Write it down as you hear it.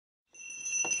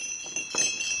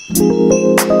Hello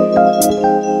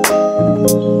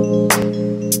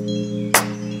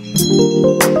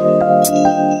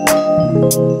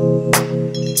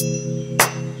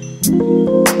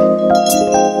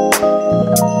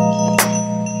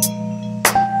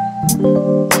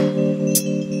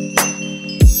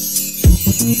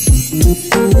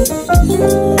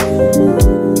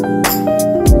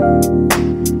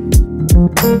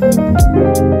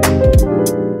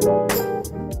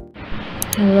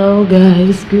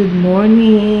guys, good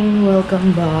morning,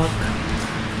 welcome back.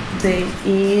 Today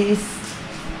is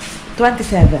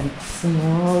 27th.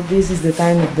 So this is the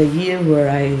time of the year where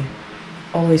I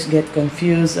always get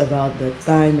confused about the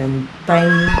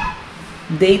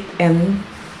date and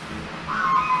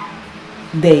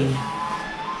day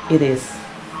it is.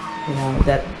 You know,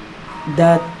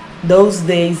 that those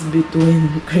days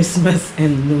between Christmas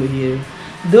and New Year.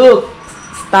 Dude,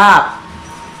 stop.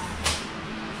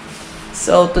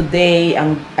 So today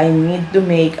I need to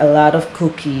make a lot of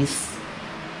cookies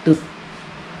to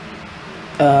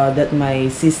that my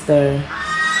sister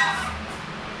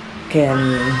can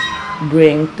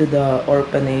bring to the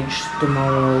orphanage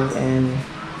tomorrow, and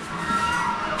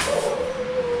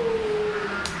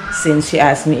since she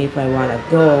asked me if I want to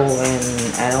go and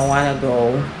I don't want to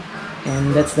go,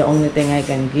 and that's the only thing I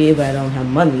can give, I don't have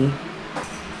money,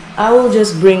 I will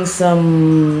just bring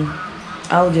some.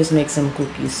 I'll just make some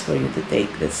cookies for you to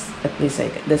take. That's the least I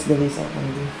can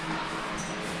do.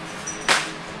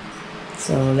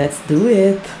 So let's do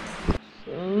it.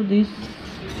 So this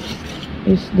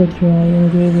is the dry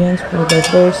ingredients for the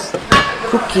first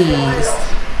cookies.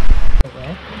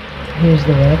 Here's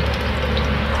the wet.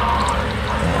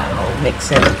 I'll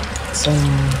mix it. Some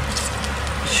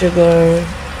sugar.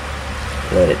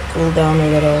 Let it cool down a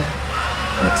little.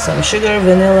 Mix some sugar,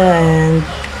 vanilla, and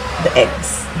the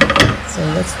eggs. So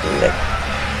let's do it,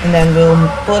 and then we'll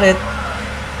put it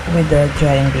with the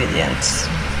dry ingredients.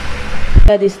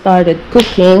 Already started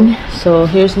cooking, so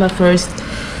here's my first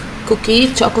cookie,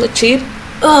 chocolate chip.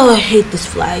 Oh, I hate these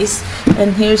flies.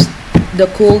 And here's the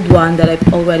cooled one that I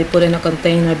already put in a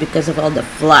container because of all the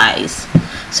flies.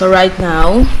 So right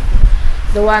now,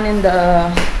 the one in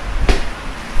the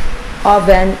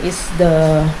oven is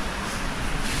the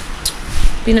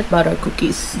peanut butter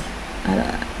cookies.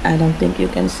 I don't think you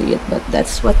can see it, but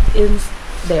that's what is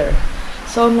there.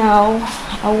 So now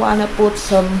I want to put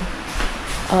some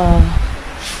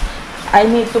I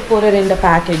need to put it in the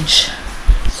package,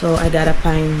 so I gotta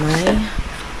find my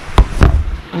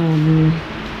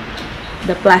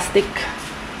the plastic.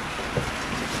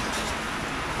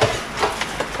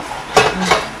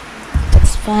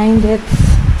 Let's find it.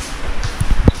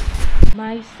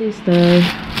 My sister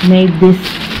made this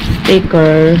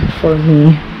sticker for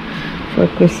me for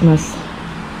Christmas.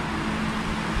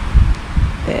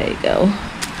 There you go.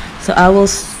 So I will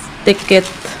stick it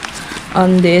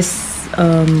on this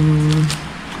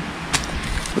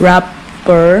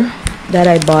wrapper that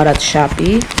I bought at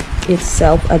Shopee. It's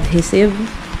self-adhesive,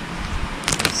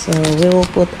 so we will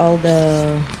put all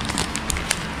the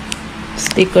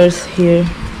stickers here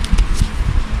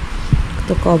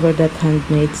to cover that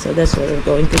handmade. So that's what we're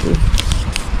going to do.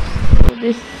 So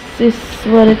this is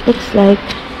what it looks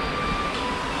like.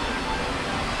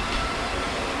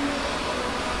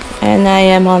 And I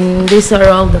am on, these are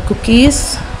all the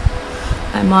cookies.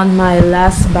 I'm on my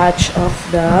last batch of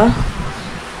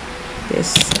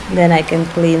this, then I can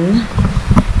clean,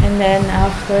 and then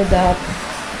after that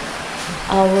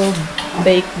I will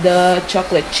bake the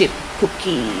chocolate chip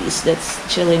cookies that's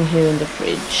chilling here in the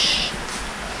fridge.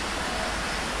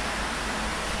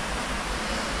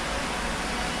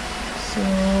 So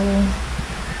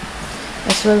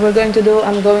that's what we're going to do.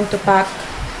 I'm going to pack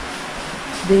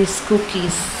these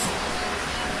cookies.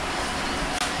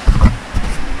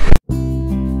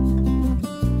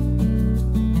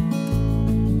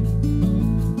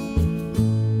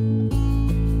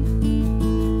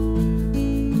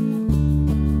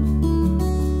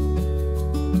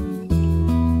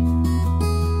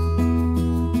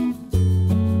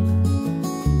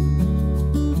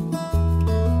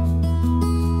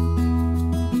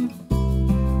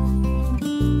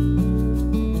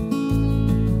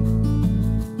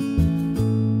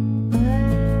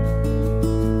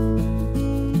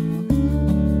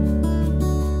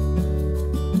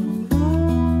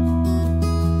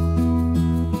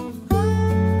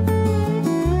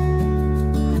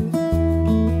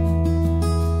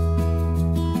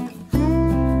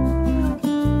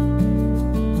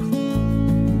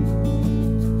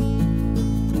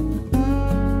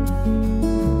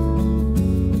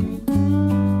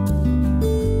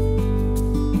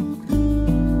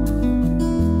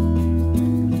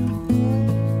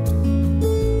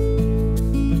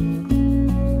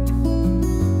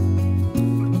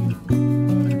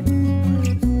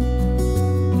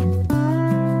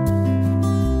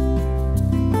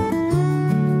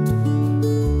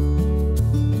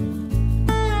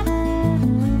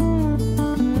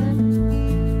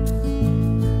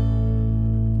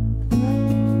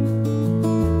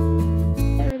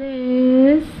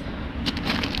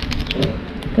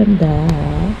 ganda.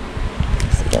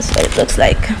 So that's what it looks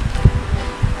like.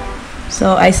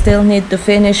 So I still need to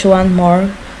finish one more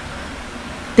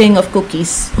thing of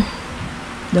cookies,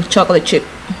 the chocolate chip,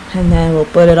 and then we'll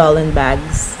put it all in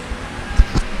bags.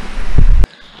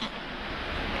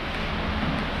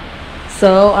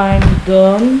 So I'm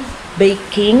done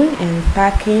baking and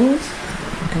packing,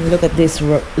 and look at this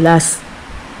last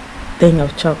thing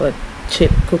of chocolate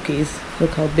chip cookies.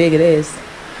 Look how big it is.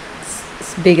 It's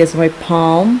as big as my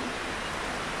palm.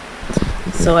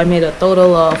 So I made a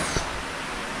total of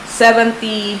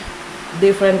 70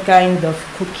 different kind of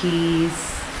cookies,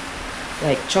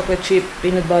 like chocolate chip,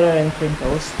 peanut butter, and cream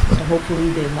toast. So hopefully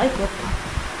they like it.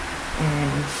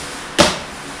 And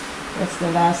that's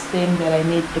the last thing that I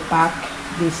need to pack,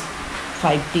 these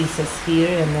 5 pieces here,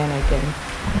 and then I can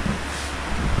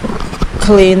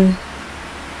clean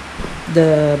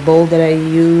the bowl that I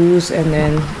use, and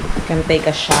then I can take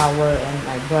a shower, and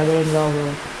my brother-in-law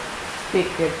will pick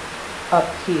it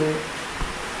up here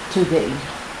today.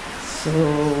 So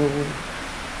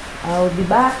I'll be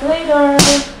back later.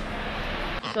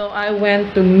 So I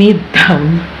went to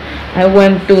Midtown. I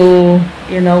went to,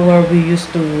 you know, where we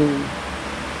used to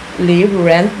live,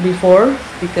 rent before,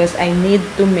 because I need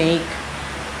to make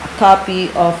a copy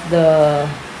of the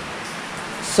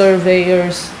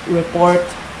surveyor's report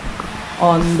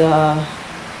on the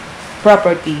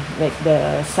property, like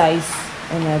the size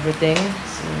and everything.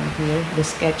 So here, the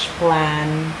sketch plan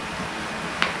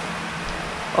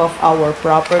of our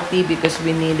property, because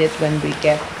we need it when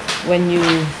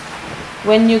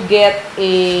you get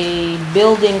a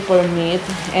building permit,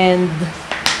 and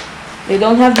they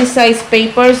don't have this size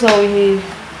paper, so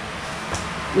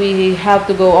we have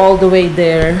to go all the way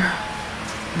there,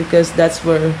 because that's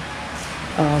where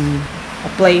a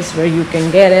place where you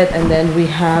can get it. And then we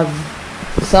have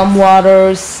some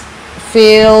waters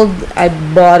filled. I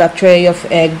bought a tray of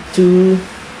egg too,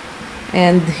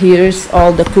 and here's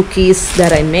all the cookies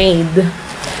that I made.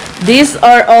 These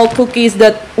are all cookies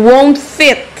that won't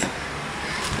fit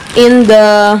in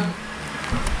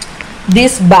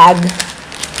this bag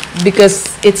because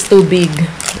it's too big.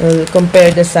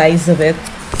 Compare the size of it.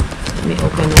 Let me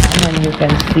open one and you can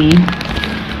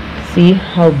see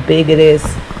how big it is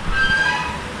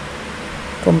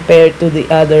compared to the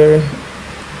other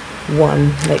one,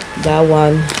 like that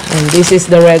one. And this is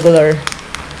the regular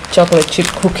chocolate chip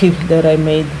cookie that I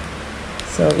made,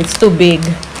 so it's too big.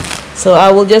 So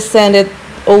I will just send it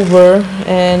over,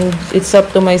 and it's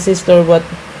up to my sister what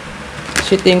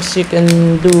she thinks she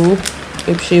can do,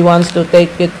 if she wants to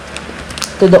take it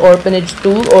to the orphanage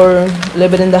too or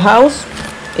leave it in the house.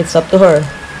 It's up to her.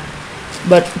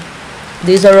 But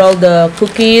these are all the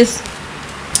cookies,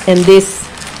 and this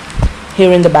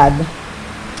here in the bag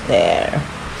there.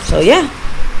 So yeah.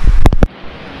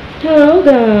 Hello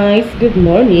guys, good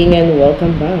morning and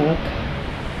welcome back.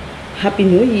 Happy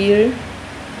New Year.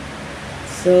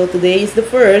 So today is the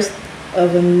first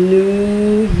of a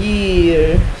new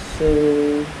year,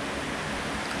 so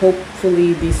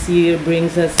hopefully this year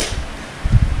brings us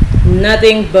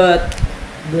nothing but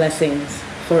blessings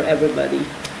for everybody.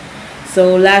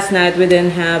 So last night we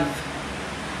didn't have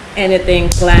anything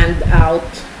planned out.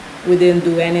 We didn't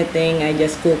do anything. I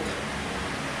just cooked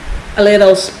a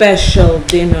little special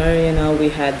dinner. You know, we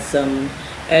had some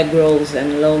egg rolls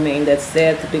and lo mein, that's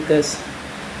it, because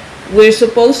we're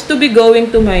supposed to be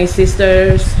going to my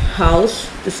sister's house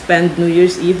to spend New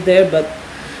Year's Eve there, but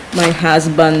my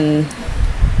husband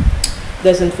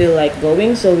doesn't feel like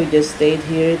going, so we just stayed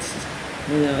here. It's,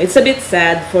 you know, it's a bit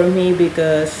sad for me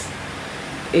because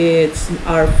it's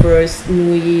our first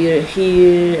New Year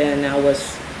here, and I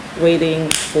was waiting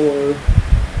for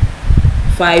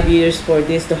 5 years for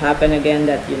this to happen again,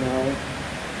 that, you know,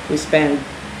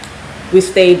 we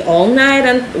stayed all night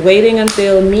and waiting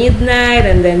until midnight,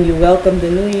 and then you welcome the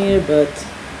New Year. But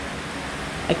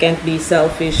I can't be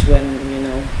selfish when, you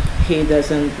know, he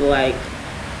doesn't like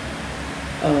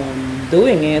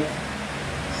doing it.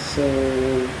 So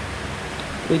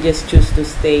we just choose to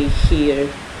stay here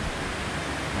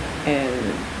and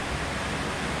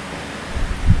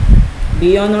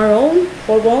be on our own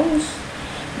for once.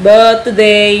 But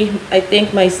today I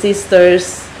think my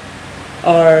sisters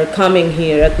are coming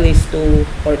here, at least 2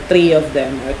 or 3 of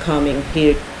them are coming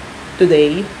here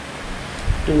today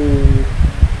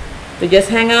to just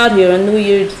hang out here on New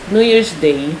Year's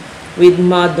Day with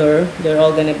Mother. They're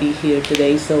all gonna be here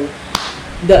today. So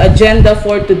the agenda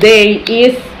for today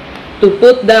is to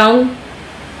put down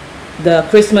the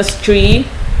Christmas tree,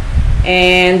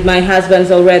 and my husband's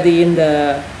already in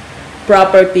the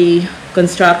property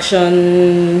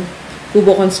construction,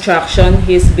 kubo construction.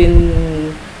 He's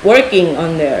been working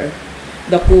on there,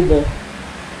 the kubo.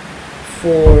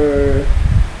 for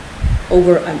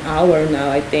over an hour now,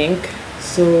 I think.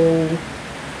 So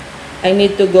I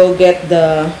need to go get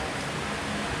the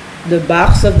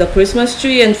box of the Christmas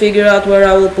tree and figure out where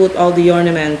I will put all the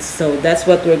ornaments. So that's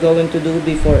what we're going to do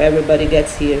before everybody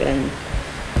gets here, and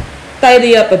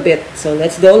tidy up a bit. So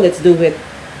let's go, let's do it.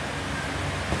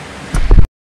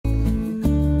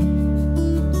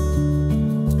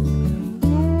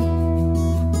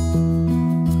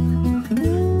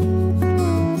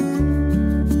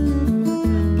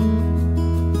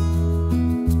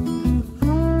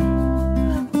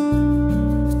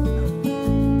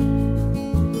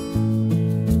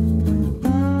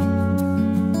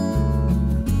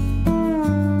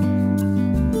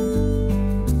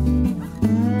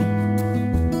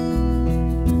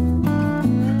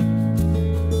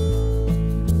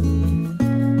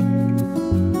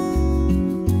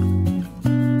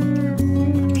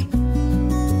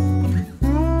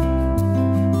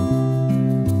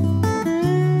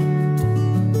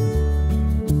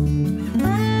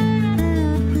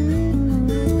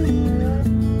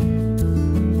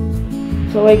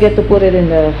 So I get to put it in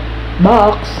the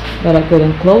box, but I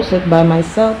couldn't close it by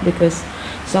myself because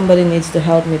somebody needs to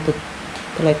help me to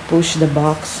like push the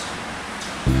box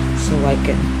so I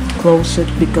can close it,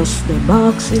 because the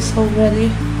box is already,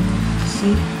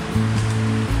 see,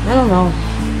 I don't know,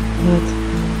 but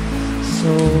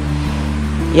so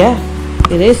yeah,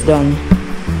 it is done,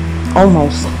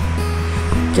 almost.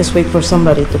 Just wait for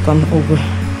somebody to come over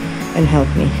and help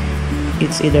me.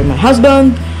 It's either my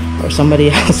husband or somebody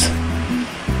else.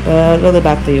 But we'll get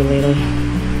back to you later.